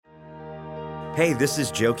Hey, this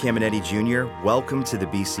is Joe Cameneti Jr. Welcome to the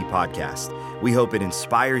BC Podcast. We hope it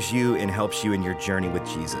inspires you and helps you in your journey with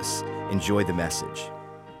Jesus. Enjoy the message.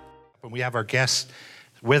 We have our guest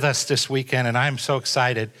with us this weekend, and I'm so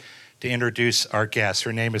excited to introduce our guest.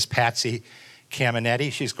 Her name is Patsy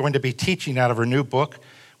Cameneti. She's going to be teaching out of her new book,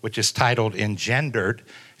 which is titled Engendered.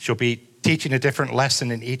 She'll be teaching a different lesson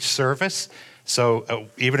in each service. So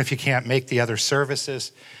even if you can't make the other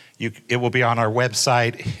services, it will be on our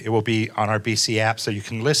website. It will be on our BC app, so you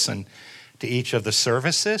can listen to each of the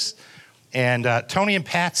services. And Tony and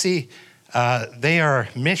Patsy, they are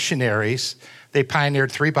missionaries. They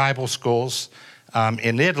pioneered 3 Bible schools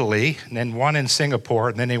in Italy, and then 1 in Singapore,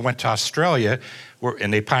 and then they went to Australia,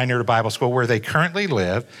 and they pioneered a Bible school where they currently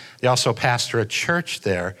live. They also pastor a church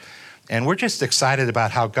there. And we're just excited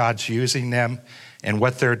about how God's using them and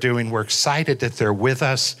what they're doing. We're excited that they're with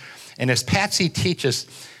us. And as Patsy teaches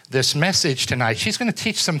this message tonight, she's going to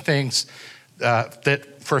teach some things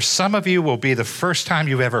that for some of you will be the first time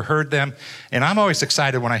you've ever heard them. And I'm always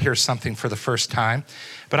excited when I hear something for the first time.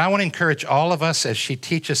 But I want to encourage all of us as she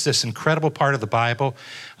teaches this incredible part of the Bible.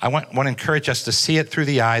 I want to encourage us to see it through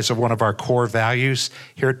the eyes of one of our core values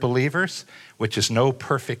here at Believers, which is no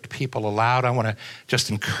perfect people allowed. I want to just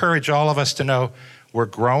encourage all of us to know we're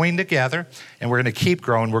growing together, and we're going to keep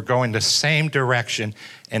growing. We're going the same direction.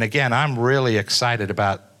 And again, I'm really excited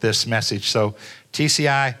about this message. So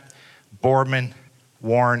TCI, Boardman,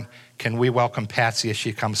 Warren, can we welcome Patsy as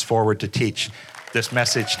she comes forward to teach this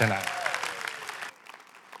message tonight?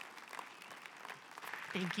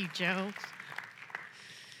 Thank you, Joe.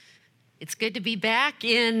 It's good to be back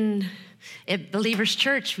at Believers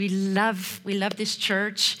Church. We love this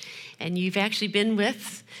church, and you've actually been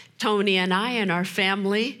with Tony and I and our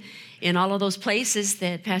family in all of those places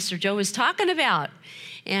that Pastor Joe is talking about.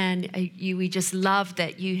 And we just love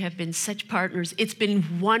that you have been such partners. It's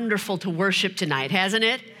been wonderful to worship tonight, hasn't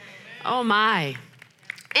it? Oh my.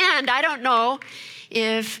 And I don't know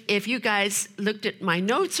if you guys looked at my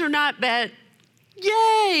notes or not, but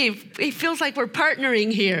yay, it feels like we're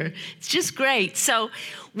partnering here. It's just great. So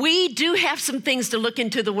we do have some things to look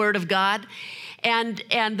into the Word of God. And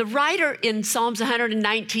the writer in Psalms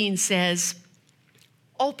 119 says,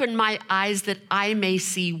 "Open my eyes that I may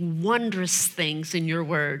see wondrous things in your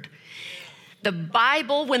word." The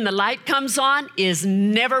Bible, when the light comes on, is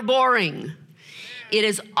never boring. It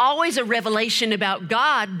is always a revelation about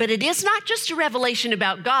God, but it is not just a revelation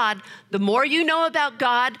about God. The more you know about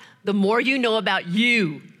God, the more you know about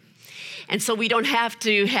you. And so we don't have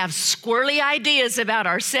to have squirrely ideas about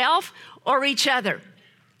ourselves or each other.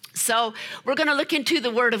 So we're going to look into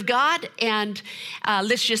the Word of God, and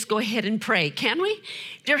let's just go ahead and pray, can we?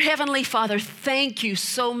 Dear Heavenly Father, thank you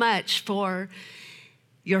so much for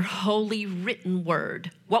your holy written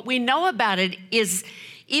Word. What we know about it is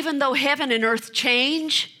even though heaven and earth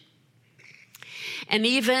change, and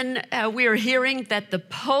even we are hearing that the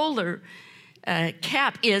polar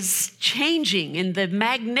cap is changing and the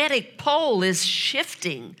magnetic pole is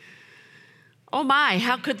shifting. Oh my,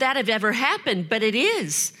 how could that have ever happened? But it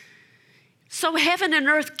is. So heaven and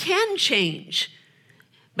earth can change.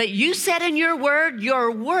 But you said in your word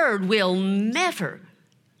will never,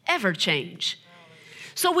 ever change.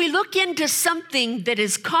 So we look into something that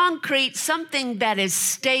is concrete, something that is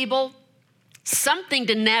stable, something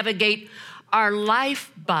to navigate our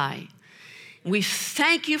life by. We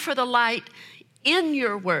thank you for the light in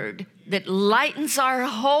your word that lightens our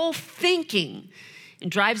whole thinking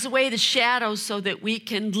and drives away the shadows so that we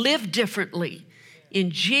can live differently. In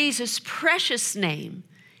Jesus' precious name,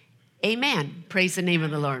 amen. Praise the name of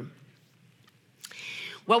the Lord.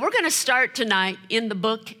 Well, we're going to start tonight in the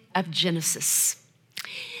book of Genesis.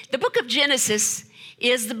 The book of Genesis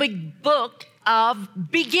is the big book of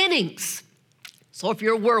beginnings. So if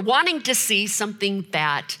you're wanting to see something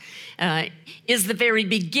that is the very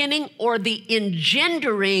beginning or the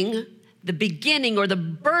engendering, the beginning or the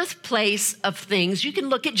birthplace of things, you can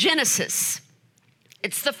look at Genesis.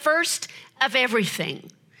 It's the first of everything.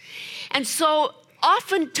 And so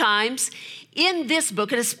oftentimes in this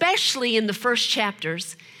book, and especially in the first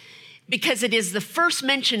chapters, because it is the first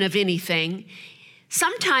mention of anything,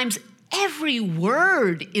 sometimes every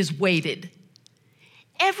word is weighted.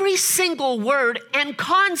 Every single word and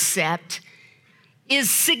concept is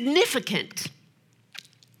significant.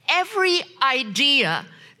 Every idea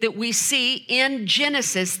that we see in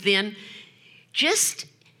Genesis then just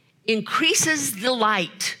increases the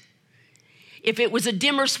light. If it was a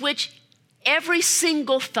dimmer switch, every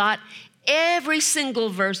single thought, every single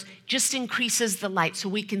verse just increases the light so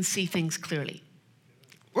we can see things clearly.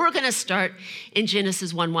 We're going to start in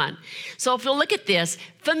Genesis 1:1. So if you'll look at this,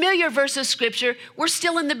 familiar verse of Scripture, we're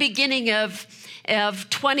still in the beginning of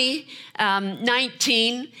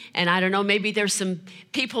 2019, and I don't know, maybe there's some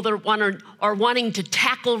people that are wanting to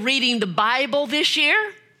tackle reading the Bible this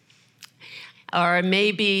year, or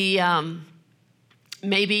maybe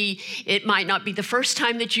it might not be the first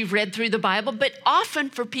time that you've read through the Bible, but often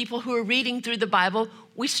for people who are reading through the Bible,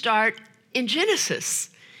 we start in Genesis.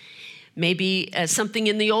 Maybe something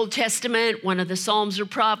in the Old Testament, one of the Psalms or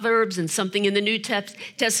Proverbs, and something in the New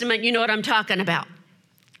Testament. You know what I'm talking about.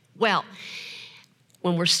 Well,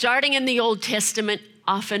 when we're starting in the Old Testament,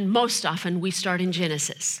 most often, we start in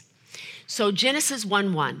Genesis. So Genesis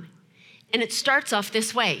 1:1, and it starts off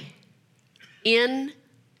this way: in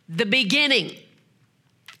the beginning.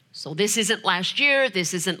 So this isn't last year,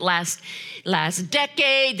 this isn't last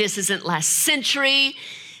decade, this isn't last century,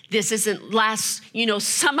 this isn't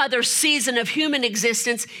some other season of human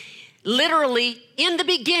existence. Literally, in the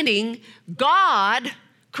beginning, God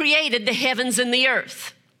created the heavens and the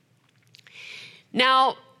earth.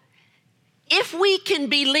 Now, if we can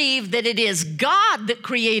believe that it is God that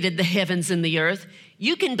created the heavens and the earth,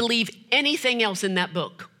 you can believe anything else in that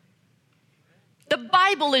book. The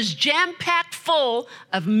Bible is jam-packed full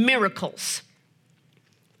of miracles.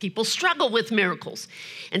 People struggle with miracles,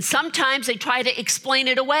 and sometimes they try to explain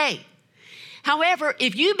it away. However,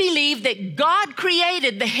 if you believe that God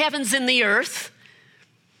created the heavens and the earth,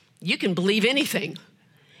 you can believe anything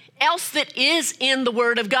else that is in the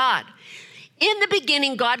Word of God. In the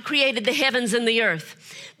beginning, God created the heavens and the earth.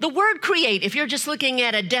 The word create, if you're just looking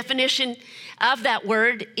at a definition of that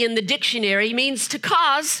word in the dictionary, means to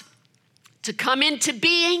cause, to come into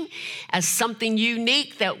being as something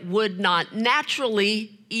unique that would not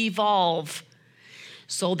naturally evolve.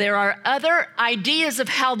 So there are other ideas of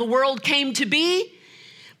how the world came to be,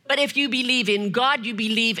 but if you believe in God, you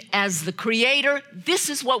believe as the creator. This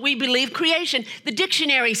is what we believe creation. The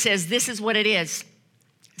dictionary says this is what it is: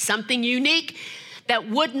 something unique that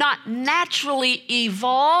would not naturally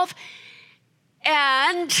evolve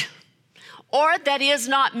or that is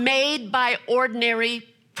not made by ordinary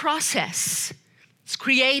process. It's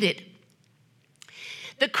created.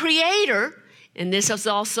 The creator, and this is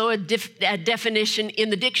also a definition in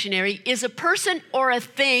the dictionary, is a person or a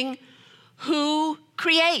thing who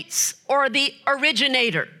creates, or the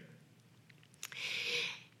originator.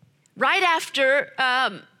 Right after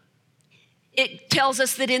it tells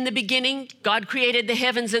us that in the beginning, God created the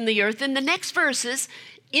heavens and the earth. And the next verses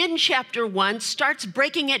in chapter 1 starts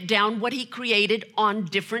breaking it down what he created on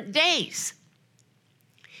different days.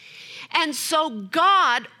 And so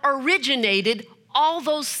God originated all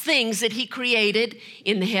those things that he created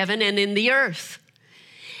in the heaven and in the earth.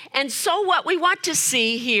 And so what we want to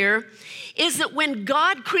see here is that when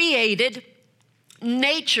God created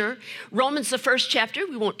nature, Romans, the first chapter,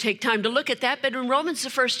 we won't take time to look at that, but in Romans, the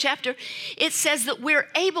first chapter, it says that we're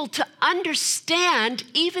able to understand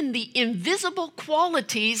even the invisible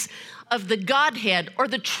qualities of the Godhead, or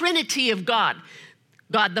the Trinity of God.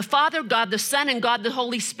 God the Father, God the Son, and God the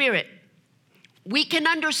Holy Spirit. We can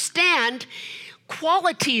understand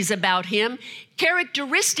qualities about him,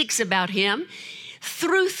 characteristics about him,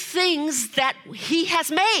 through things that he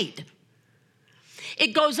has made.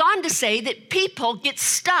 It goes on to say that people get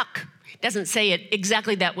stuck. It doesn't say it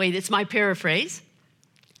exactly that way. That's my paraphrase.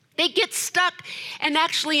 They get stuck and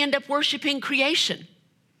actually end up worshiping creation.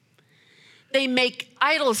 They make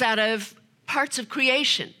idols out of parts of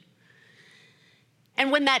creation.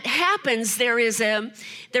 And when that happens, there's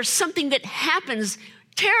something that happens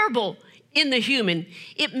terrible in the human.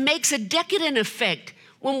 It makes a decadent effect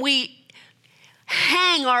when we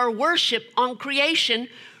hang our worship on creation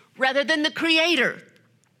rather than the creator.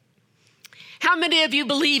 How many of you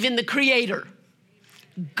believe in the creator?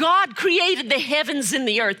 God created the heavens and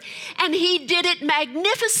the earth, and he did it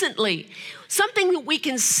magnificently. Something that we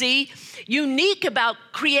can see unique about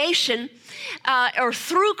creation, or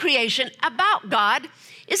through creation about God,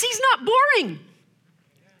 is he's not boring.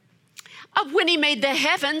 When he made the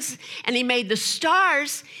heavens and he made the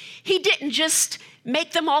stars, he didn't just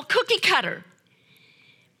make them all cookie cutter.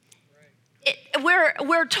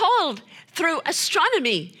 We're told through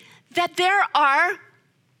astronomy that there are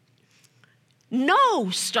no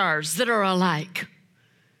stars that are alike.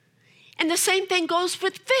 And the same thing goes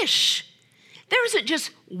with fish. There isn't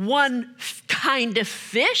just one kind of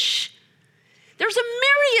fish. There's a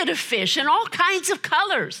myriad of fish in all kinds of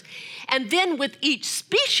colors. And then with each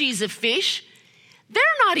species of fish, they're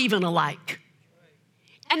not even alike.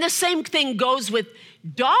 And the same thing goes with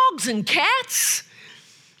dogs and cats.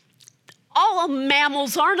 All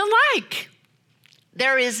mammals aren't alike.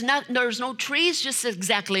 There's no trees just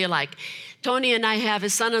exactly alike. Tony and I have a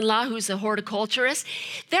son-in-law who's a horticulturist.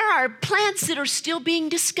 There are plants that are still being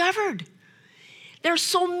discovered. There's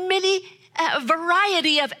so many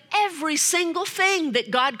variety of every single thing that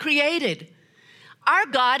God created. Our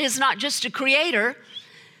God is not just a creator,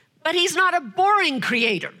 but he's not a boring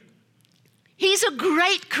creator. He's a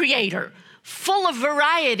great creator, full of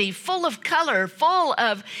variety, full of color, full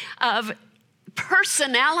of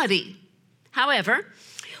personality. However,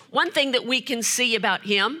 one thing that we can see about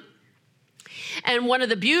him, and one of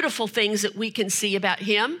the beautiful things that we can see about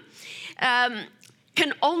him,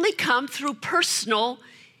 can only come through personal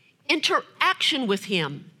interaction with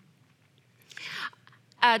him.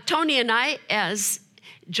 Tony and I, as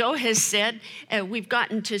Joe has said, we've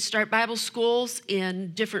gotten to start Bible schools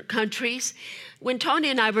in different countries. When Tony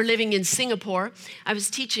and I were living in Singapore, I was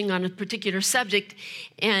teaching on a particular subject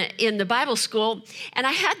in the Bible school, and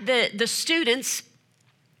I had the students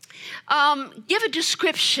give a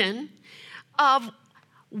description of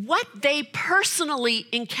what they personally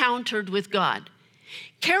encountered with God.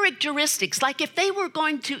 Characteristics, like if they were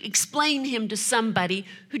going to explain him to somebody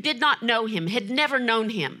who did not know him, had never known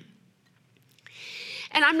him.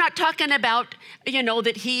 And I'm not talking about,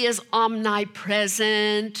 that he is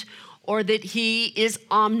omnipresent or that he is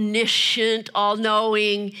omniscient,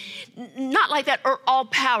 all-knowing, not like that, or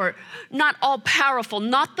not all-powerful,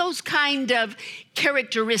 not those kind of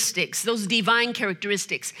characteristics, those divine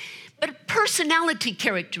characteristics, but personality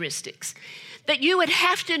characteristics that you would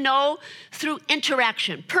have to know through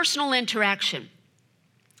interaction, personal interaction.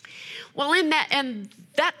 Well, in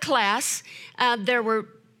that class, there were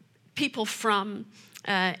people from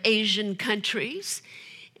Asian countries,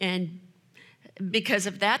 and because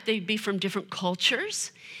of that, they'd be from different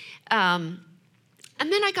cultures.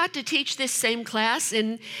 And then I got to teach this same class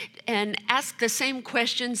and ask the same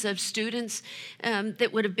questions of students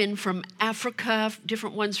that would have been from Africa,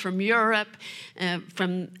 different ones from Europe,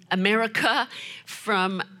 from America,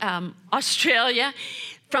 from Australia,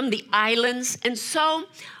 from the islands. And so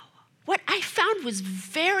what I found was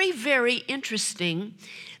very, very interesting,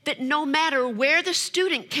 that no matter where the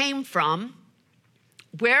student came from,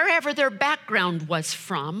 wherever their background was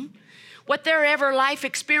from, what their ever life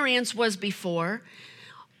experience was before,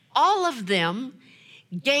 all of them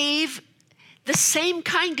gave the same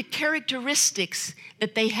kind of characteristics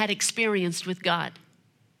that they had experienced with God.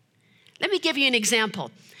 Let me give you an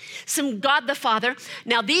example. Some God the Father.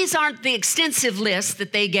 Now, these aren't the extensive lists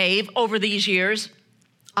that they gave over these years.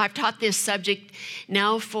 I've taught this subject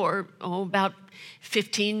now for about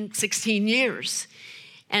 15, 16 years.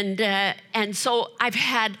 And so I've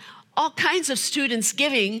had all kinds of students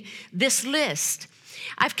giving this list.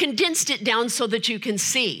 I've condensed it down so that you can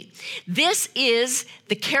see. This is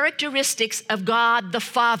the characteristics of God the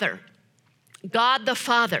Father. God the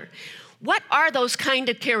Father. What are those kind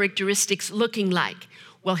of characteristics looking like?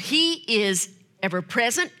 Well, he is ever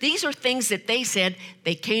present. These are things that they said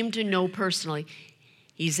they came to know personally.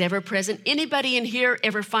 He's ever present. Anybody in here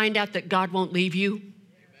ever find out that God won't leave you? Amen.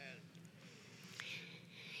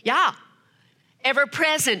 Yeah. Ever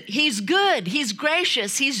present. He's good. He's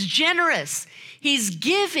gracious. He's generous. He's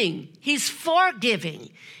giving. He's forgiving.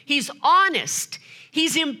 He's honest.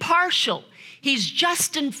 He's impartial. He's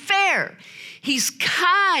just and fair. He's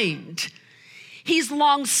kind. He's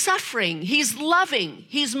long-suffering. He's loving.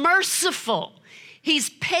 He's merciful. He's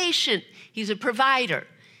patient. He's a provider.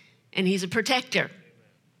 And he's a protector.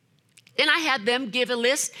 Then I had them give a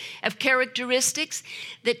list of characteristics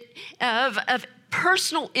that of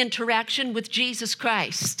personal interaction with Jesus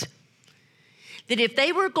Christ. That if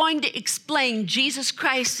they were going to explain Jesus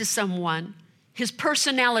Christ to someone, his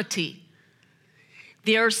personality,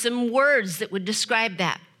 there are some words that would describe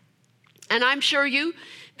that. And I'm sure you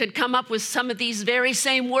could come up with some of these very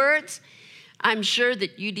same words. I'm sure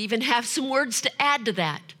that you'd even have some words to add to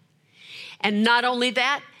that. And not only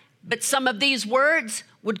that, but some of these words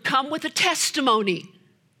would come with a testimony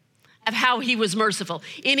of how he was merciful.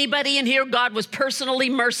 Anybody in here, God was personally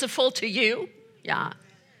merciful to you? Yeah,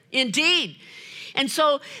 indeed. And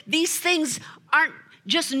so these things aren't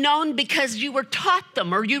just known because you were taught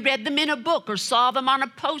them or you read them in a book or saw them on a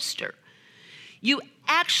poster. You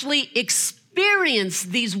actually experience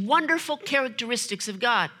these wonderful characteristics of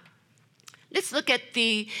God. Let's look at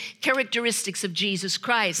the characteristics of Jesus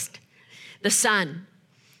Christ, the Son.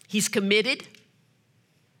 He's committed.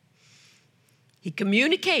 He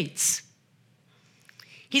communicates.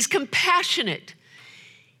 He's compassionate.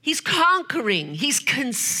 He's conquering. He's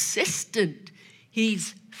consistent.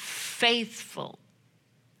 He's faithful.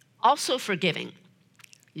 Also forgiving.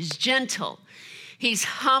 He's gentle. He's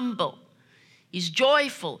humble. He's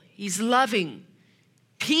joyful. He's loving.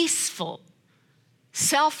 peaceful,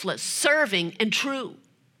 selfless, serving, and true.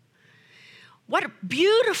 What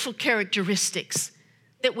beautiful characteristics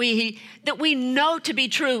that we know to be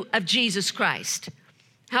true of Jesus Christ.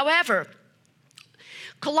 However,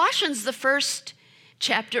 Colossians, the first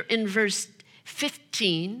chapter in verse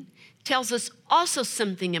 15, tells us also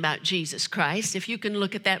something about Jesus Christ. If you can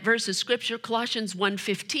look at that verse of scripture, Colossians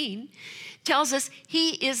 1:15 tells us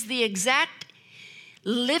he is the exact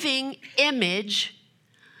living image,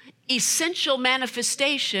 essential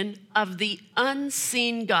manifestation of the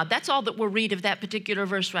unseen God. That's all that we'll read of that particular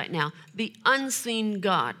verse right now, the unseen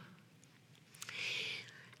God.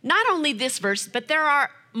 Not only this verse, but there are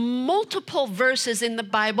multiple verses in the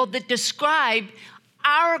Bible that describe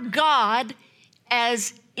our God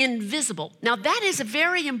as invisible. Now, that is a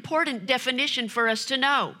very important definition for us to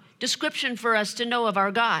know, description for us to know of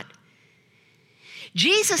our God.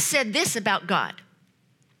 Jesus said this about God: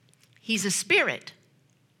 he's a spirit.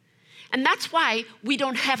 And that's why we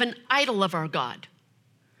don't have an idol of our God.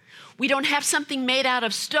 We don't have something made out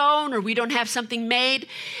of stone, or we don't have something made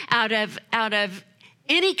out of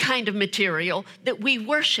any kind of material that we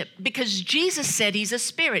worship, because Jesus said he's a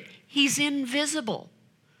spirit. He's invisible.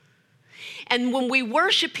 And when we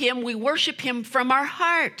worship him from our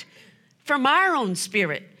heart, from our own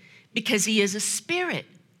spirit, because he is a spirit.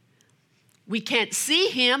 We can't see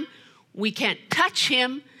him. We can't touch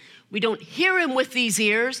him. We don't hear him with these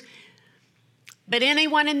ears. But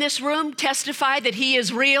anyone in this room testify that he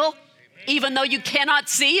is real, even though you cannot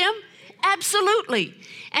see him? Absolutely.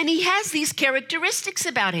 And he has these characteristics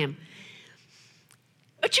about him.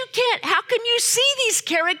 But you can't. How can you see these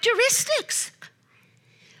characteristics?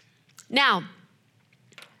 Now,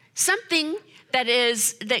 something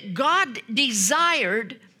that God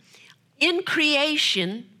desired in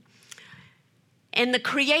creation, and the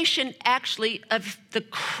creation actually of the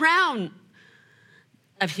crown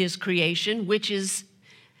of his creation, which is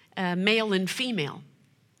male and female.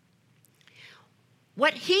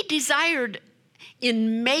 What he desired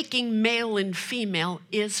in making male and female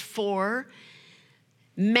is for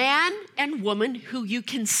man and woman who you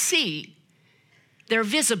can see, they're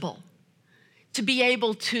visible, to be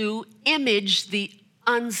able to image the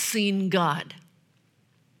unseen God.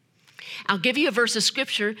 I'll give you a verse of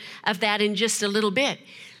scripture of that in just a little bit.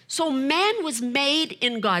 So man was made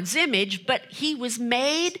in God's image, but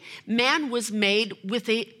man was made with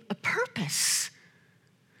a purpose.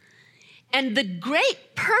 And the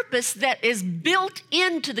great purpose that is built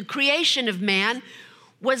into the creation of man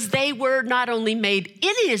was they were not only made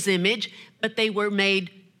in his image, but they were made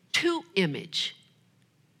to image.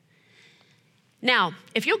 Now,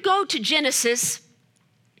 if you go to Genesis,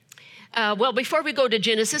 before we go to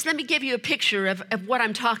Genesis, let me give you a picture of what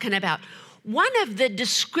I'm talking about. One of the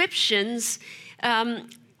descriptions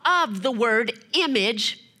of the word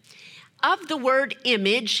image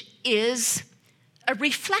is a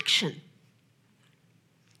reflection.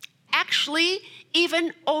 Actually,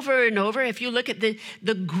 even over and over, if you look at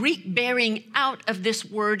the Greek bearing out of this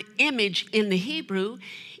word image in the Hebrew,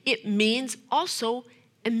 it means also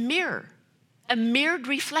a mirror, a mirrored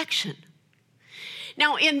reflection.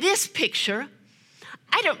 Now, in this picture,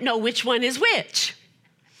 I don't know which one is which.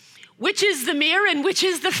 Which is the mirror and which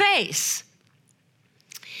is the face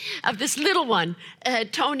of this little one?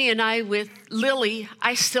 Tony and I with Lily,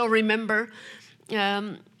 I still remember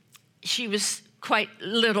she was quite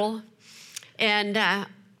little. And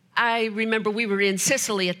I remember we were in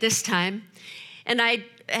Sicily at this time. And I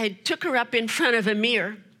took her up in front of a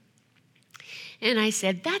mirror. And I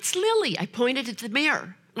said, "That's Lily." I pointed at the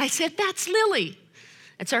mirror. And I said, "That's Lily."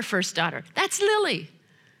 That's our first daughter. "That's Lily."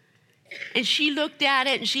 And she looked at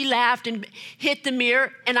it and she laughed and hit the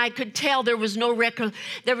mirror, and I could tell there was no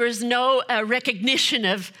recognition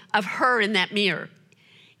of her in that mirror.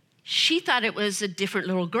 She thought it was a different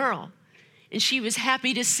little girl, and she was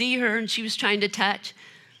happy to see her, and she was trying to touch.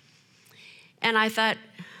 And I thought,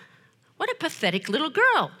 what a pathetic little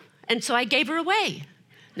girl. And so I gave her away.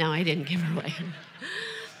 No, I didn't give her away.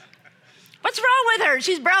 What's wrong with her?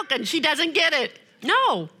 She's broken. She doesn't get it.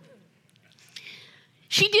 No.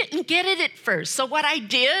 She didn't get it at first. So what I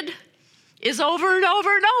did is over and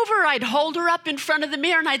over and over, I'd hold her up in front of the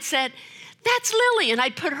mirror and I'd say, "That's Lily." And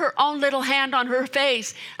I'd put her own little hand on her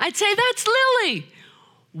face. I'd say, "That's Lily."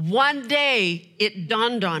 One day it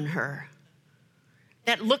dawned on her,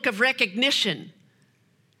 that look of recognition,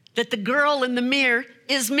 that the girl in the mirror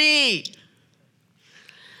is me.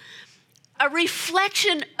 A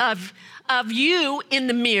reflection of you in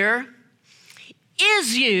the mirror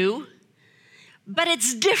is you, but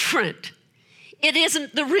it's different. It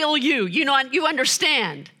isn't the real you. You know, you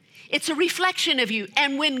understand. It's a reflection of you.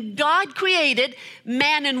 And when God created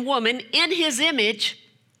man and woman in his image,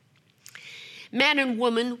 man and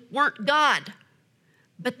woman weren't God,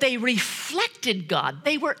 but they reflected God.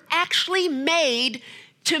 They were actually made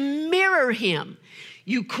to mirror him.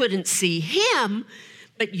 You couldn't see him,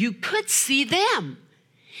 but you could see them.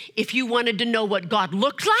 If you wanted to know what God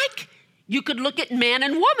looked like, you could look at man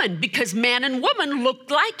and woman, because man and woman looked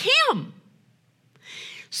like him.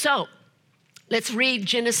 So let's read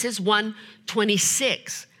Genesis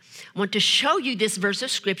 1:26. I want to show you this verse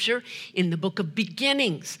of scripture in the book of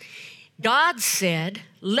Beginnings. God said,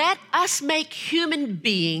 let us make human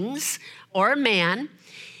beings, or man,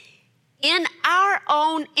 in our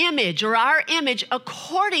own image, or our image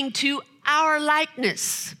according to our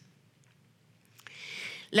likeness.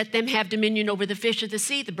 Let them have dominion over the fish of the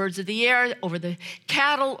sea, the birds of the air, over the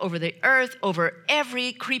cattle, over the earth, over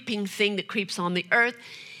every creeping thing that creeps on the earth.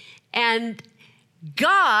 And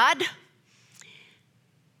God,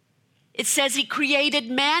 it says he created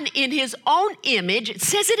man in his own image. It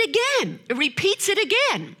says it again. It repeats it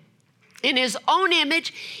again. In his own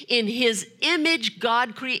image, in his image,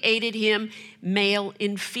 God created him, male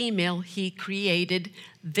and female, he created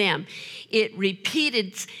them. It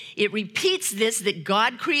repeats this, that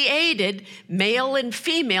God created male and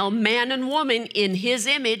female, man and woman in his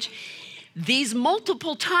image, these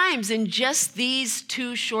multiple times in just these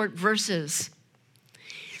two short verses.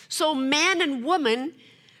 So man and woman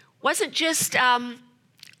wasn't just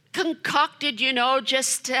concocted,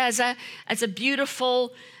 just as a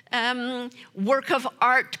beautiful work of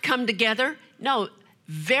art come together. No,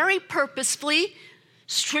 very purposefully,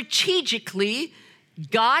 strategically,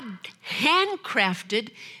 God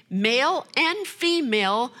handcrafted male and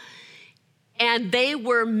female, and they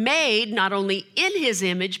were made not only in his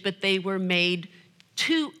image, but they were made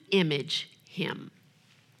to image him.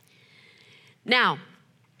 Now,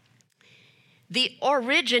 the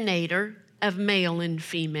originator of male and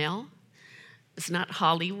female is not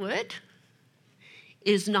Hollywood,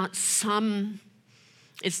 it's not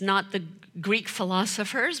the Greek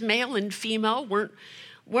philosophers. Male and female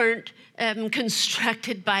weren't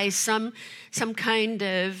constructed by some kind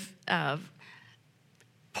of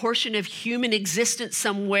portion of human existence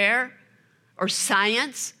somewhere or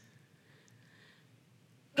science.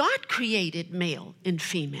 God created male and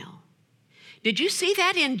female. Did you see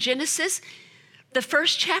that in Genesis? The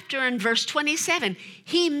first chapter in verse 27,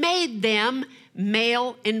 he made them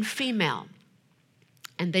male and female.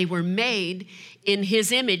 And they were made in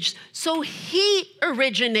his image. So he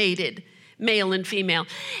originated male and female.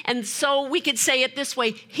 And so we could say it this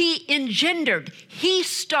way, he engendered, he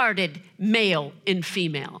started male and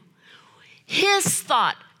female. His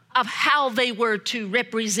thought of how they were to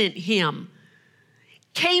represent him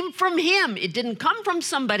came from him. It didn't come from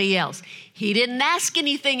somebody else. He didn't ask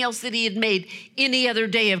anything else that he had made any other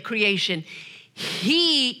day of creation.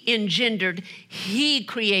 He engendered, he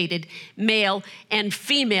created male and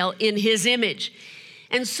female in his image.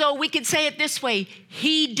 And so we could say it this way,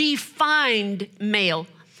 he defined male,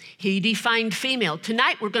 he defined female.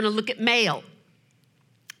 Tonight we're going to look at male.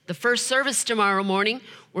 The first service tomorrow morning,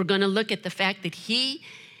 we're going to look at the fact that he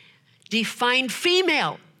defined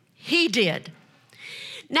female. He did.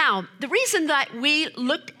 Now, the reason that we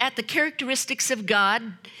looked at the characteristics of God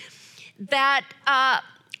that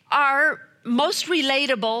are most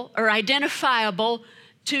relatable or identifiable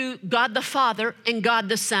to God the Father and God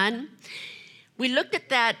the Son, we looked at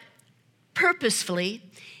that purposefully,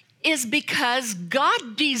 is because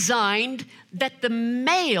God designed that the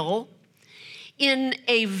male, in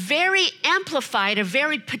a very amplified, a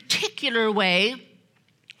very particular way,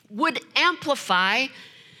 would amplify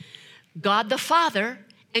God the Father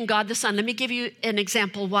and God the Son. Let me give you an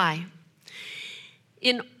example why.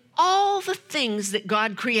 In all the things that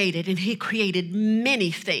God created, and he created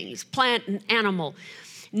many things, plant and animal,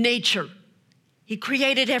 nature, he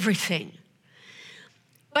created everything.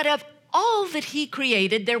 But of all that he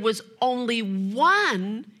created, there was only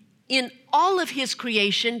one in all of his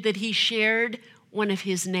creation that he shared one of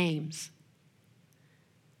his names.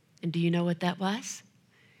 And do you know what that was?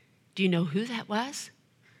 Do you know who that was?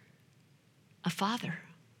 A father.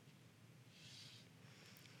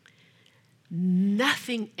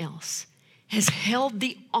 Nothing else has held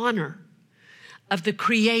the honor of the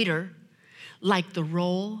Creator like the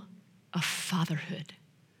role of fatherhood.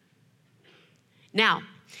 Now,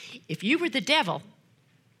 if you were the devil,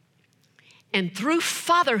 and through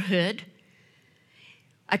fatherhood,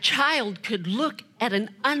 a child could look at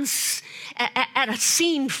a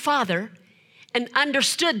seen father and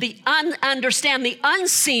understand the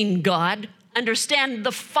unseen God, understand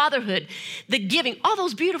the fatherhood, the giving, all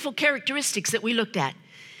those beautiful characteristics that we looked at.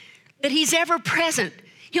 that he's ever present.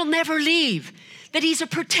 He'll never leave. That he's a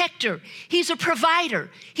protector. He's a provider.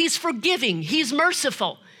 He's forgiving. He's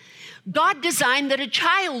merciful. God designed that a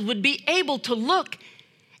child would be able to look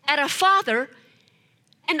at a father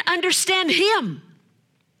and understand him.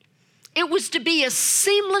 It was to be a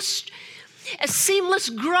seamless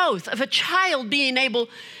growth of a child being able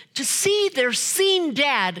to see their seen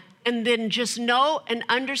dad and then just know and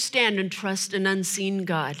understand and trust an unseen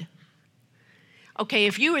God. Okay,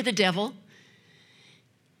 if you were the devil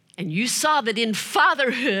and you saw that in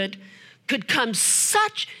fatherhood could come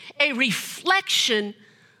such a reflection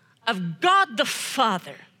of God the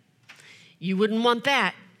Father, you wouldn't want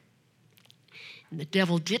that. And the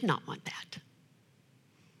devil did not want that.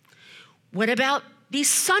 What about these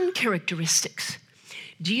son characteristics?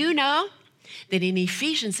 Do you know that in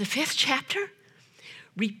Ephesians, the 5th chapter,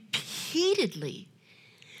 repeatedly,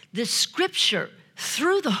 the scripture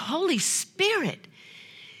through the Holy Spirit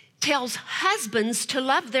tells husbands to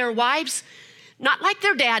love their wives, not like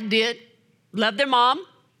their dad did, love their mom,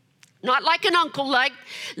 not like an uncle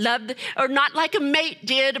loved, or not like a mate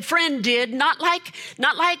did, a friend did, not like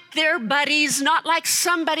their buddies, not like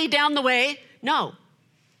somebody down the way. No.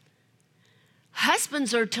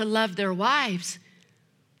 Husbands are to love their wives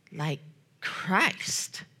like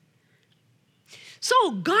Christ.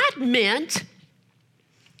 So God meant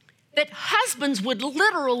that husbands would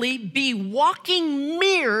literally be walking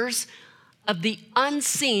mirrors of the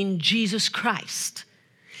unseen Jesus Christ.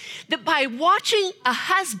 That by watching a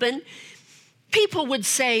husband, people would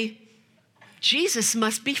say, Jesus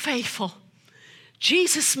must be faithful.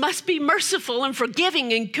 Jesus must be merciful and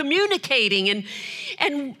forgiving and communicating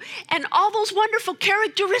and all those wonderful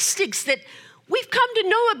characteristics that we've come to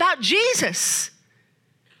know about Jesus.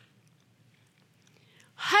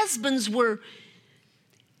 Husbands were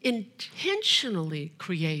intentionally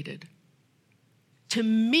created to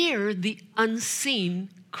mirror the unseen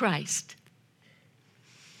Christ.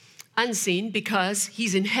 Unseen because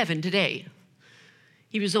he's in heaven today.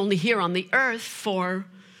 He was only here on the earth for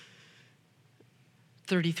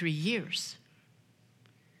 33 years.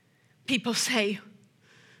 People say,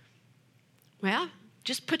 well,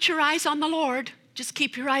 just put your eyes on the Lord. Just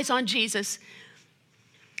keep your eyes on Jesus.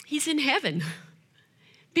 He's in heaven.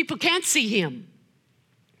 People can't see him.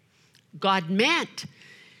 God meant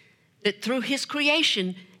that through his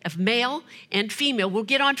creation of male and female, we'll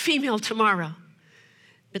get on female tomorrow,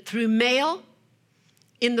 but through male,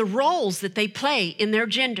 in the roles that they play in their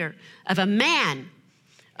gender of a man,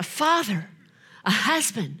 a father, a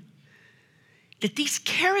husband, that these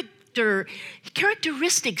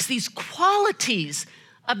characteristics, these qualities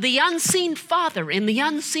of the unseen father and the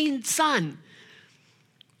unseen son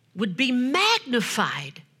would be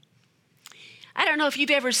magnified. I don't know if you've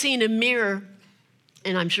ever seen a mirror,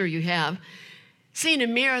 and I'm sure you have, seen a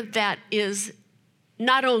mirror that is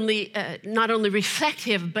not only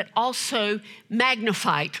reflective, but also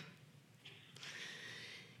magnified.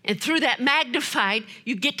 And through that magnified,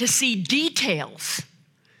 you get to see details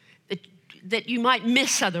that you might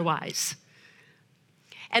miss otherwise.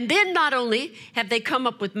 And then not only have they come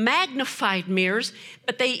up with magnified mirrors,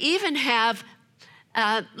 but they even have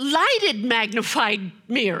lighted magnified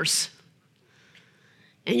mirrors.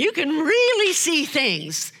 And you can really see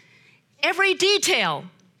things, every detail.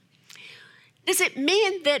 Does it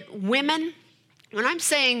mean that women, when I'm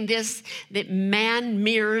saying this, that man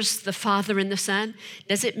mirrors the Father and the Son,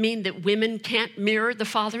 does it mean that women can't mirror the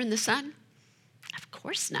Father and the Son? Of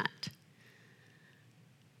course not.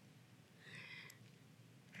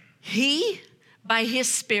 He, by his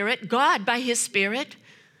Spirit, God, by his Spirit,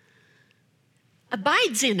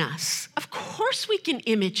 abides in us. Of course we can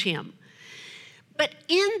image him. But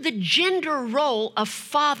in the gender role of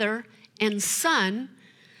father and son,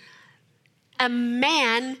 a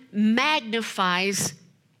man magnifies,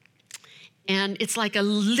 and it's like a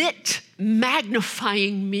lit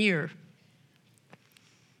magnifying mirror.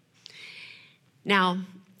 Now,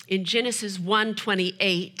 in Genesis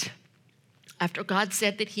 1:28, after God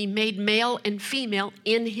said that he made male and female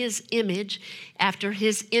in his image, after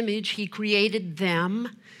his image he created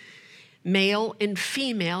them, male and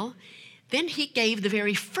female, then he gave the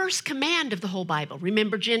very first command of the whole Bible.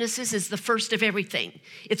 Remember, Genesis is the first of everything.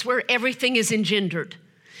 It's where everything is engendered.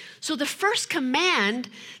 So the first command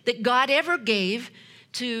that God ever gave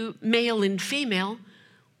to male and female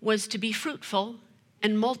was to be fruitful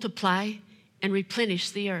and multiply and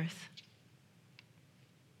replenish the earth.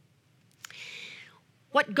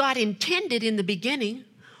 What God intended in the beginning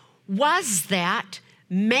was that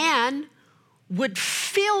man would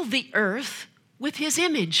fill the earth with his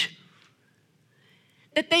image.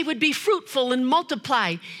 that they would be fruitful and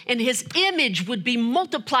multiply, and his image would be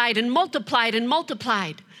multiplied and multiplied and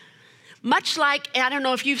multiplied. Much like, I don't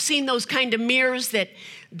know if you've seen those kind of mirrors that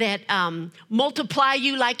multiply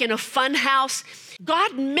you like in a fun house.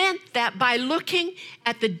 God meant that by looking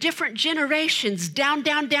at the different generations down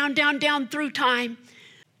through time,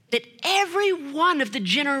 that every one of the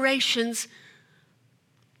generations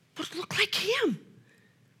would look like him.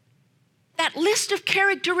 That list of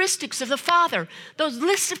characteristics of the Father, those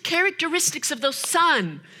lists of characteristics of the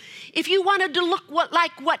Son, if you wanted to look what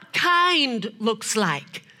kind looks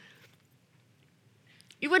like,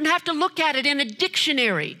 you wouldn't have to look at it in a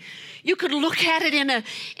dictionary. You could look at it in a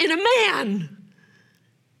man.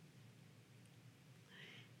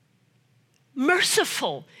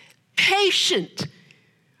 Merciful, patient.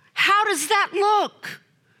 How does that look?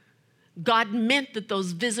 God meant that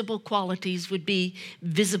those visible qualities would be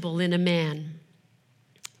visible in a man.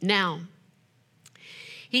 Now,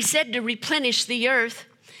 he said to replenish the earth,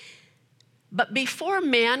 but before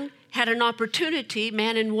man had an opportunity,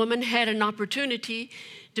 man and woman had an opportunity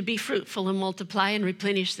to be fruitful and multiply and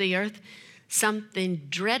replenish the earth, something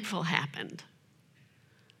dreadful happened.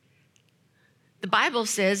 The Bible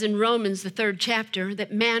says in Romans, the 3rd chapter,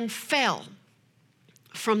 that man fell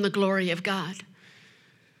from the glory of God.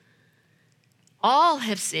 All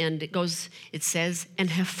have sinned, it says, and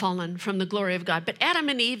have fallen from the glory of God. But Adam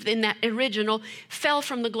and Eve, in that original, fell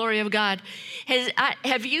from the glory of God. Has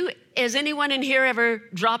anyone in here ever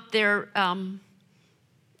dropped their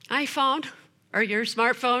iPhone or your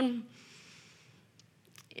smartphone?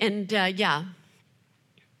 And and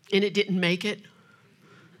it didn't make it?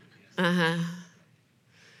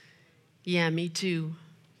 Yeah, me too.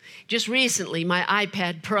 Just recently, my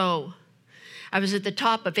iPad Pro, I was at the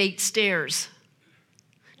top of 8 stairs.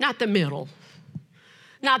 Not the middle,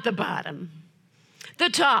 not the bottom, the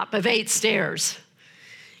top of 8 stairs.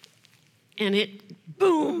 And it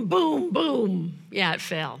boom, boom, boom. Yeah, it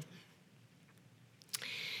fell.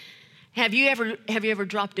 Have you ever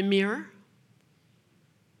dropped a mirror?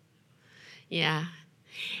 Yeah.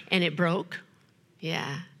 And it broke?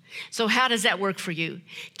 Yeah. So how does that work for you?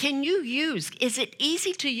 Is it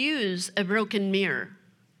easy to use a broken mirror?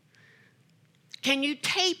 Can you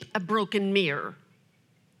tape a broken mirror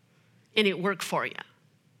and it work for you?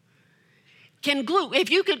 Can glue,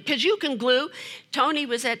 because you can glue. Tony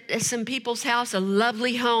was at some people's house, a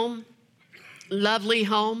lovely home,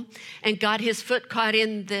 and got his foot caught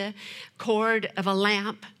in the cord of a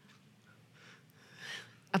lamp,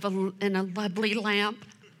 in a lovely lamp.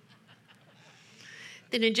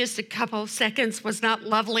 Then in just a couple seconds was not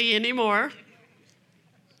lovely anymore.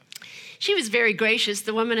 She was very gracious.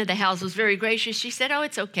 The woman of the house was very gracious. She said, "Oh,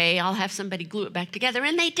 it's okay. I'll have somebody glue it back together."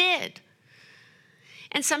 And they did.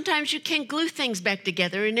 And sometimes you can glue things back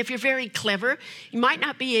together. And if you're very clever, you might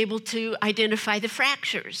not be able to identify the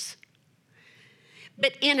fractures.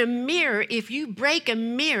 But in a mirror, if you break a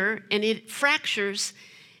mirror and it fractures,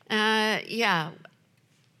 what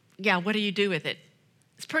do you do with it?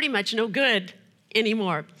 It's pretty much no good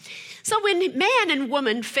anymore. So when man and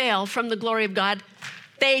woman fell from the glory of God,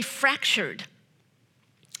 they fractured.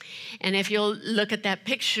 And if you'll look at that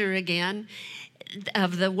picture again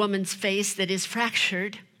of the woman's face that is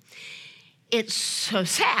fractured, it's so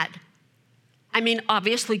sad. I mean,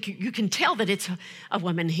 obviously you can tell that it's a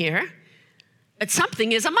woman here, but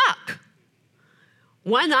something is amok.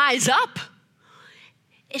 One eye's up.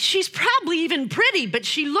 She's probably even pretty, but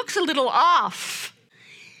she looks a little off.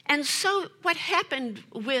 And so what happened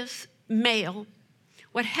with male,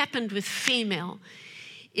 what happened with female,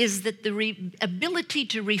 is that the ability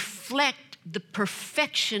to reflect the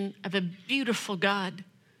perfection of a beautiful God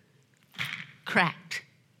cracked.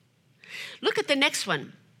 Look at the next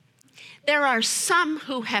one. There are some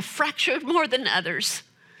who have fractured more than others.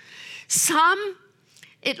 Some,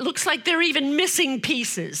 it looks like they're even missing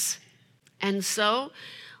pieces. And so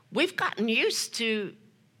we've gotten used to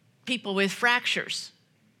people with fractures.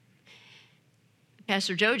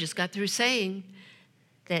 Pastor Joe just got through saying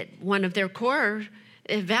that one of their core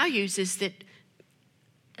values is that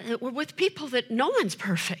we're with people that no one's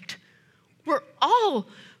perfect. We're all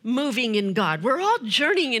moving in God. We're all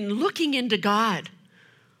journeying and looking into God.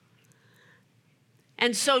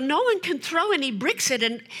 And so no one can throw any bricks at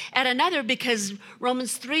another, because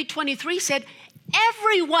Romans 3:23 said,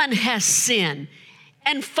 everyone has sinned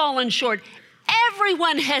and fallen short.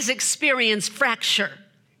 Everyone has experienced fracture.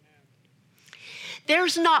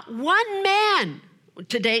 There's not one man,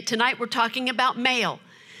 tonight we're talking about male.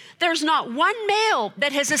 There's not one male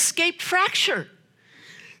that has escaped fracture.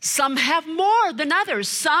 Some have more than others.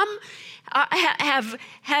 Some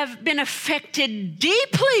have been affected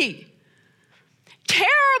deeply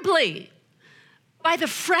terribly by the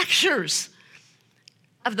fractures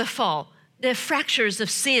of the fall, the fractures of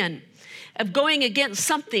sin, of going against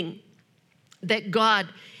something that God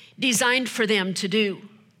designed for them to do.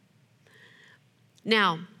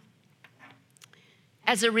 Now,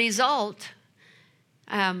 as a result,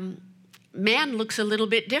 man looks a little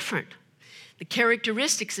bit different. The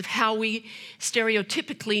characteristics of how we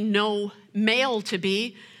stereotypically know male to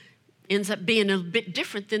be ends up being a bit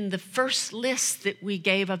different than the first list that we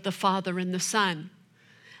gave of the Father and the Son,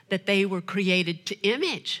 that they were created to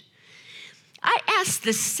image. I asked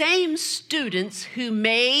the same students who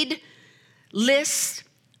made lists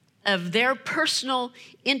of their personal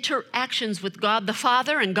interactions with God the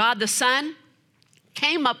Father and God the Son,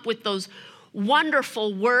 came up with those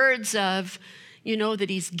wonderful words of, that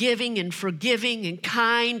he's giving and forgiving and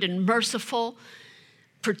kind and merciful,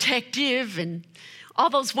 protective, and all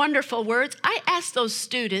those wonderful words. I asked those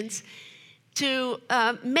students to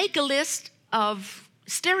make a list of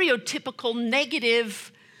stereotypical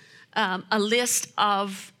negative, a list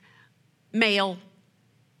of male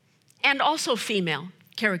and also female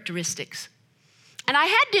characteristics. And I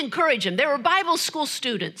had to encourage them. They were Bible school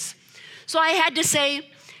students. So I had to say,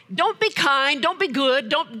 don't be kind, don't be good,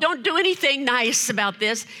 don't do anything nice about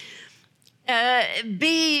this.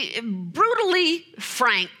 Be brutally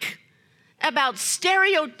frank about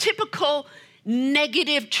stereotypical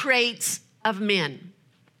negative traits of men.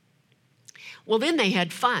 Well, then they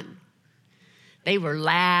had fun. They were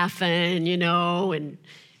laughing, and,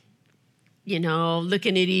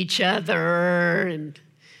 looking at each other. And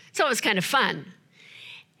so it was kind of fun.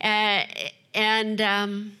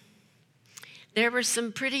 There were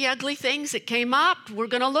some pretty ugly things that came up. We're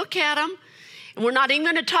going to look at them. And we're not even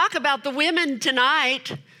going to talk about the women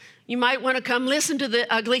tonight. You might want to come listen to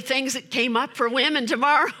the ugly things that came up for women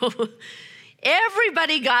tomorrow.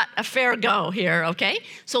 Everybody got a fair go here, okay?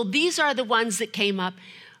 So these are the ones that came up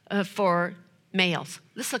for males.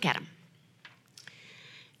 Let's look at them.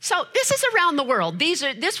 So this is around the world.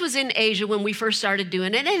 This was in Asia when we first started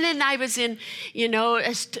doing it. And then I was in,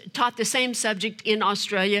 taught the same subject in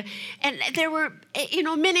Australia. And there were,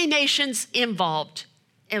 many nations involved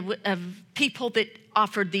of people that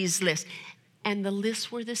offered these lists. And the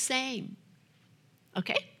lists were the same,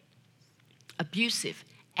 okay? Abusive,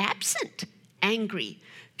 absent, angry,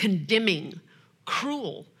 condemning,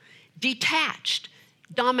 cruel, detached,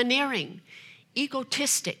 domineering,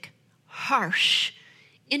 egotistic, harsh,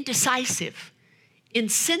 indecisive,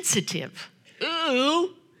 insensitive.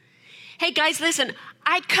 Ooh. Hey guys, listen,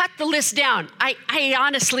 I cut the list down. I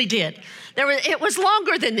honestly did. It was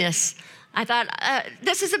longer than this. I thought,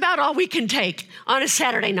 this is about all we can take on a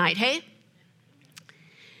Saturday night, hey?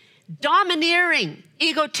 Domineering,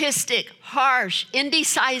 egotistic, harsh,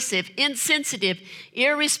 indecisive, insensitive,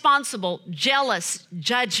 irresponsible, jealous,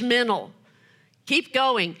 judgmental. Keep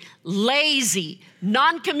going. Lazy,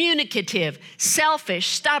 non-communicative, selfish,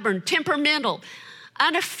 stubborn, temperamental,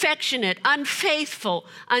 unaffectionate, unfaithful,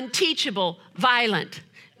 unteachable, violent.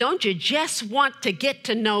 Don't you just want to get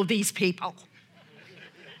to know these people?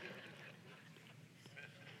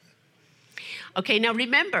 Okay, now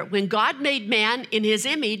remember, when God made man in his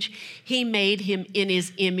image, he made him in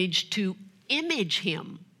his image to image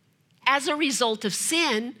him. As a result of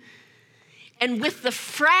sin, and with the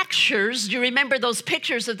fractures, do you remember those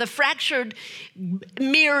pictures of the fractured,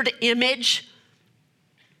 mirrored image?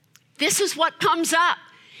 This is what comes up.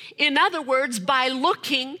 In other words, by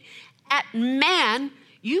looking at man,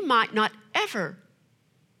 you might not ever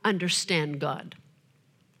understand God.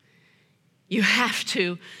 You have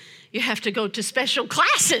to go to special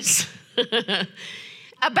classes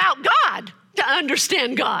about God to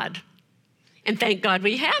understand God. And thank God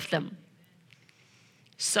we have them.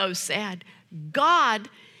 So sad. God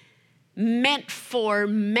meant for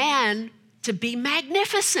man to be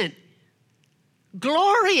magnificent,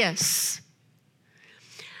 glorious.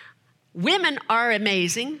 Women are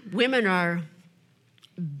amazing. Women are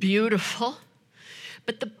beautiful.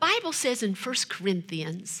 But the Bible says in 1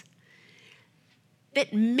 Corinthians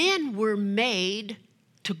that men were made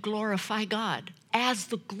to glorify God as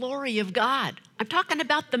the glory of God. I'm talking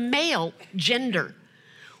about the male gender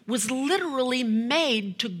was literally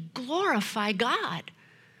made to glorify God.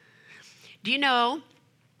 Do you know,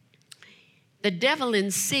 the devil, in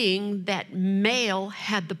seeing that male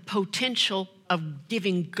had the potential of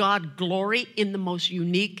giving God glory in the most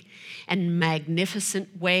unique and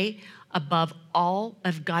magnificent way above all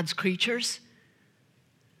of God's creatures,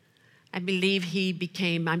 I believe he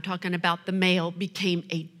became, I'm talking about the male, became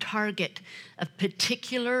a target of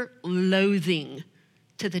particular loathing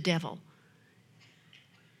to the devil.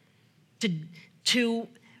 To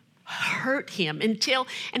hurt him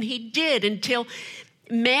and he did until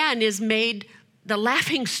man is made the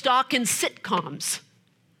laughing stock in sitcoms.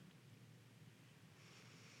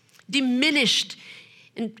 Diminished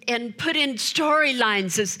and put in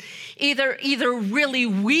storylines as either really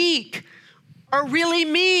weak or really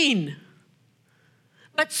mean,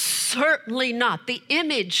 but certainly not the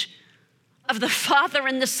image of the Father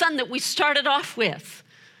and the Son that we started off with.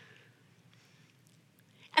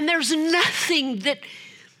 And there's nothing that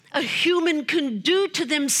a human can do to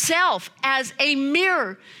themselves as a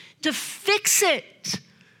mirror to fix it.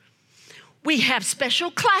 We have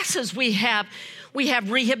special classes, we have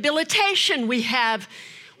rehabilitation, we have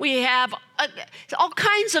all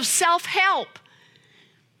kinds of self-help.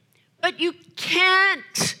 But you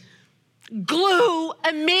can't glue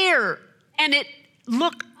a mirror and it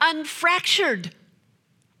look unfractured.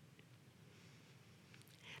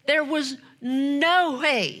 There was no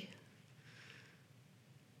way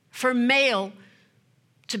for male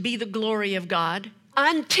to be the glory of God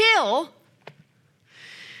until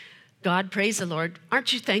God, praise the Lord.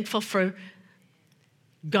 Aren't you thankful for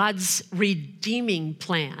God's redeeming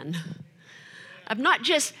plan of not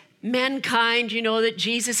just mankind, you know, that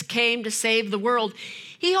Jesus came to save the world.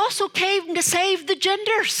 He also came to save the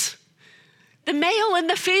genders, the male and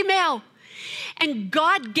the female. And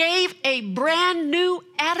God gave a brand new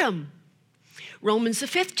Adam. Romans, the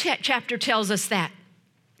 5th chapter tells us that.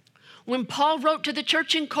 When Paul wrote to the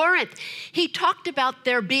church in Corinth, he talked about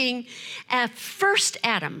there being a first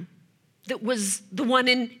Adam that was the one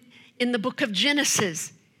in the book of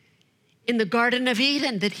Genesis, in the Garden of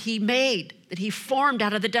Eden that he made, that he formed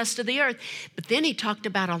out of the dust of the earth. But then he talked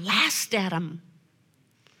about a last Adam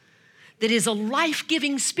that is a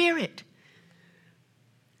life-giving spirit.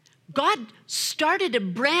 God started a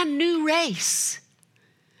brand new race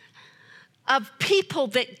of people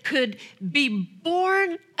that could be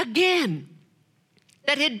born again,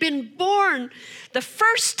 that had been born the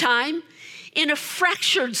first time in a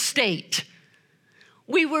fractured state.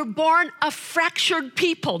 We were born a fractured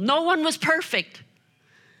people. No one was perfect.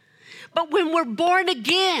 But when we're born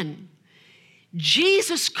again,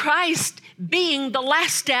 Jesus Christ, being the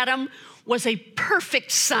last Adam, was a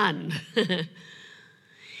perfect son.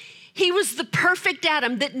 He was the perfect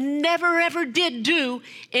Adam that never, ever did do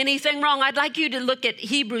anything wrong. I'd like you to look at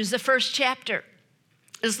Hebrews, the 1st chapter.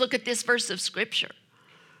 Let's look at this verse of Scripture.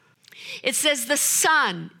 It says, the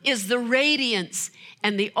Son is the radiance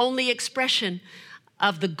and the only expression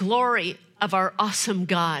of the glory of our awesome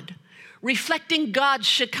God, reflecting God's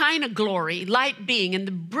Shekinah glory, light being, and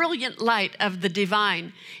the brilliant light of the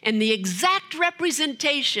divine, and the exact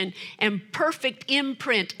representation and perfect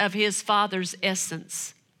imprint of his Father's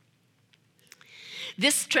essence.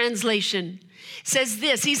 This translation says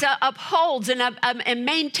this: he upholds and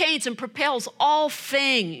maintains and propels all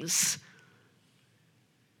things.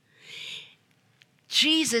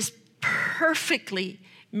 Jesus perfectly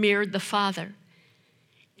mirrored the Father.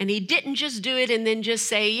 And he didn't just do it and then just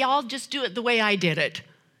say, y'all just do it the way I did it.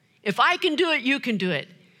 If I can do it, you can do it.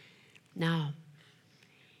 No.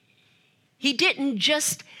 He didn't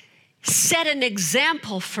just set an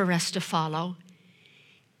example for us to follow.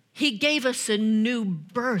 He gave us a new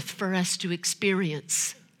birth for us to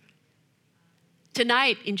experience.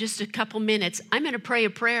 Tonight, in just a couple minutes, I'm going to pray a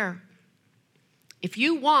prayer. If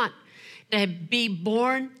you want to be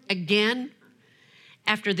born again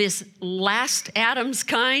after this last Adam's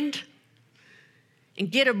kind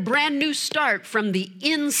and get a brand new start from the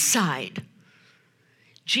inside,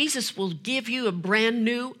 Jesus will give you a brand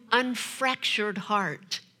new, unfractured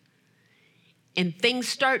heart. And things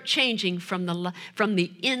start changing from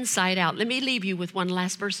the inside out. Let me leave you with one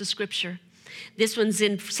last verse of Scripture. This one's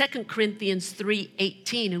in 2 Corinthians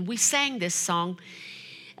 3:18, and we sang this song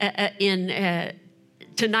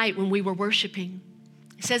tonight when we were worshiping.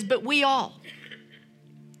 It says, but we all,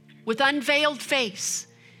 with unveiled face,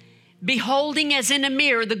 beholding as in a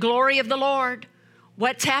mirror the glory of the Lord.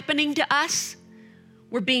 What's happening to us?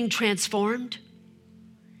 We're being transformed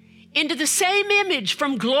into the same image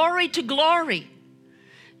from glory to glory,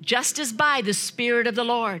 just as by the Spirit of the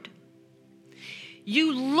Lord.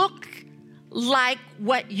 You look like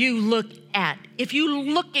what you look at. If you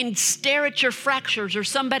look and stare at your fractures or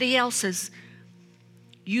somebody else's,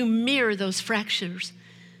 you mirror those fractures.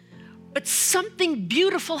 But something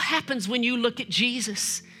beautiful happens when you look at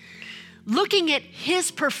Jesus. Looking at his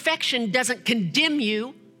perfection doesn't condemn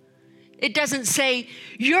you. It doesn't say,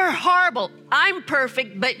 you're horrible, I'm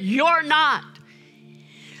perfect, but you're not.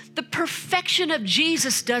 The perfection of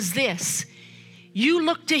Jesus does this. You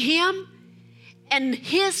look to him, and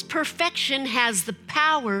his perfection has the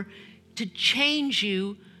power to change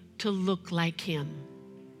you to look like him.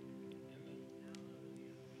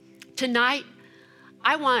 tonight,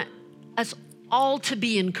 I want us all to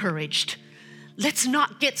be encouraged. Let's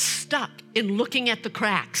not get stuck in looking at the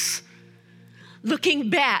cracks, looking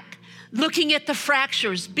back, looking at the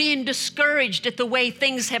fractures, being discouraged at the way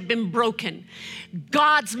things have been broken.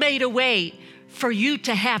 God's made a way for you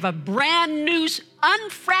to have a brand new,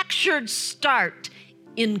 unfractured start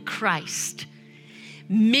in Christ.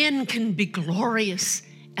 Men can be glorious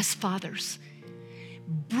as fathers,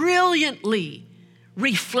 brilliantly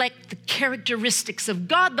reflect the characteristics of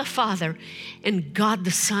God the Father and God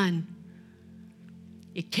the Son.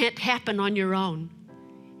 It can't happen on your own.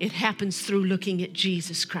 It happens through looking at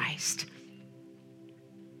Jesus Christ.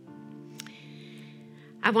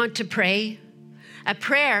 I want to pray a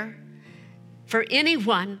prayer for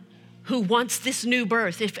anyone who wants this new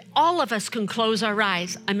birth. If all of us can close our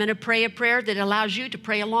eyes, I'm going to pray a prayer that allows you to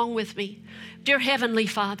pray along with me. Dear Heavenly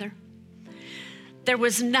Father, there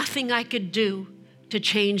was nothing I could do to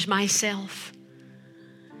change myself.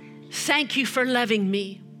 Thank you for loving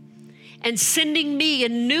me and sending me a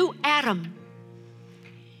new Adam.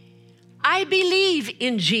 I believe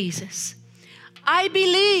in Jesus. I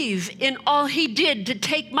believe in all he did to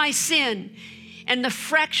take my sin and the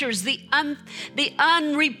fractures, the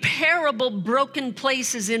unrepairable broken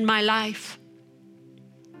places in my life.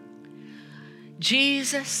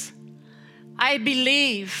 Jesus, I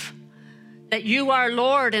believe that you are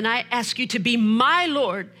Lord, and I ask you to be my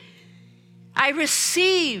Lord. I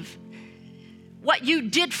receive what you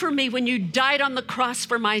did for me when you died on the cross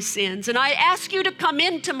for my sins, and I ask you to come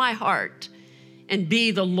into my heart and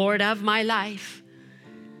be the Lord of my life.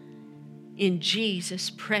 In Jesus'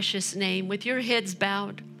 precious name, with your heads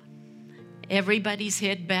bowed, everybody's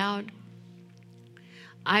head bowed.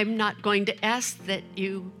 I'm not going to ask that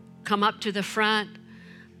you come up to the front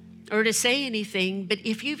or to say anything, but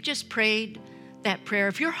if you've just prayed that prayer,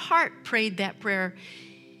 if your heart prayed that prayer,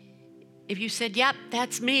 if you said, yep,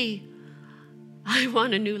 that's me, I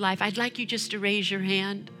want a new life, I'd like you just to raise your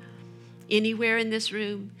hand anywhere in this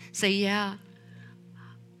room. Say, yeah,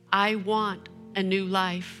 I want a new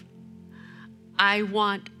life. I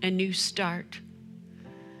want a new start.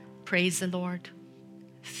 Praise the Lord.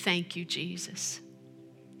 Thank you, Jesus.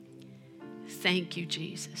 Thank you,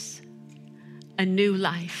 Jesus. A new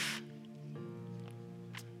life.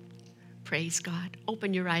 Praise God.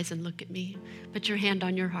 Open your eyes and look at me. Put your hand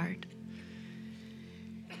on your heart.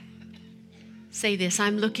 Say this,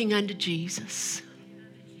 I'm looking unto Jesus.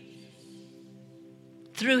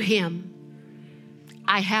 Through him,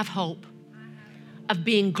 I have hope of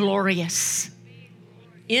being glorious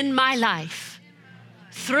in my life,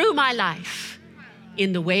 through my life,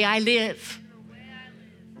 in the way I live.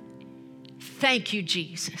 Thank you,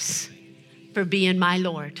 Jesus, for being my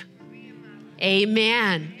Lord.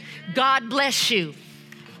 Amen. God bless you.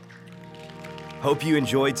 Hope you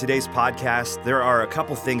enjoyed today's podcast. There are a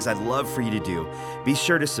couple things I'd love for you to do. Be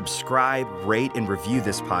sure to subscribe, rate, and review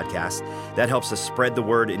this podcast. That helps us spread the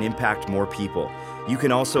word and impact more people. You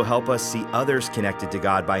can also help us see others connected to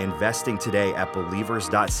God by investing today at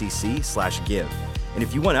believers.cc/give. And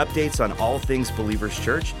if you want updates on all things Believers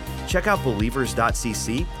Church, check out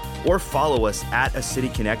believers.cc or follow us at A City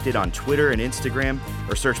Connected on Twitter and Instagram,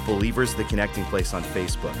 or search Believers The Connecting Place on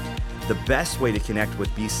Facebook. The best way to connect with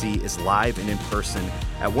BC is live and in person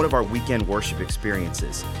at one of our weekend worship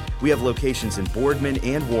experiences. We have locations in Boardman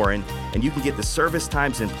and Warren, and you can get the service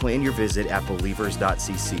times and plan your visit at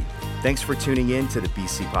believers.cc. Thanks for tuning in to the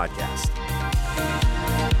BC Podcast.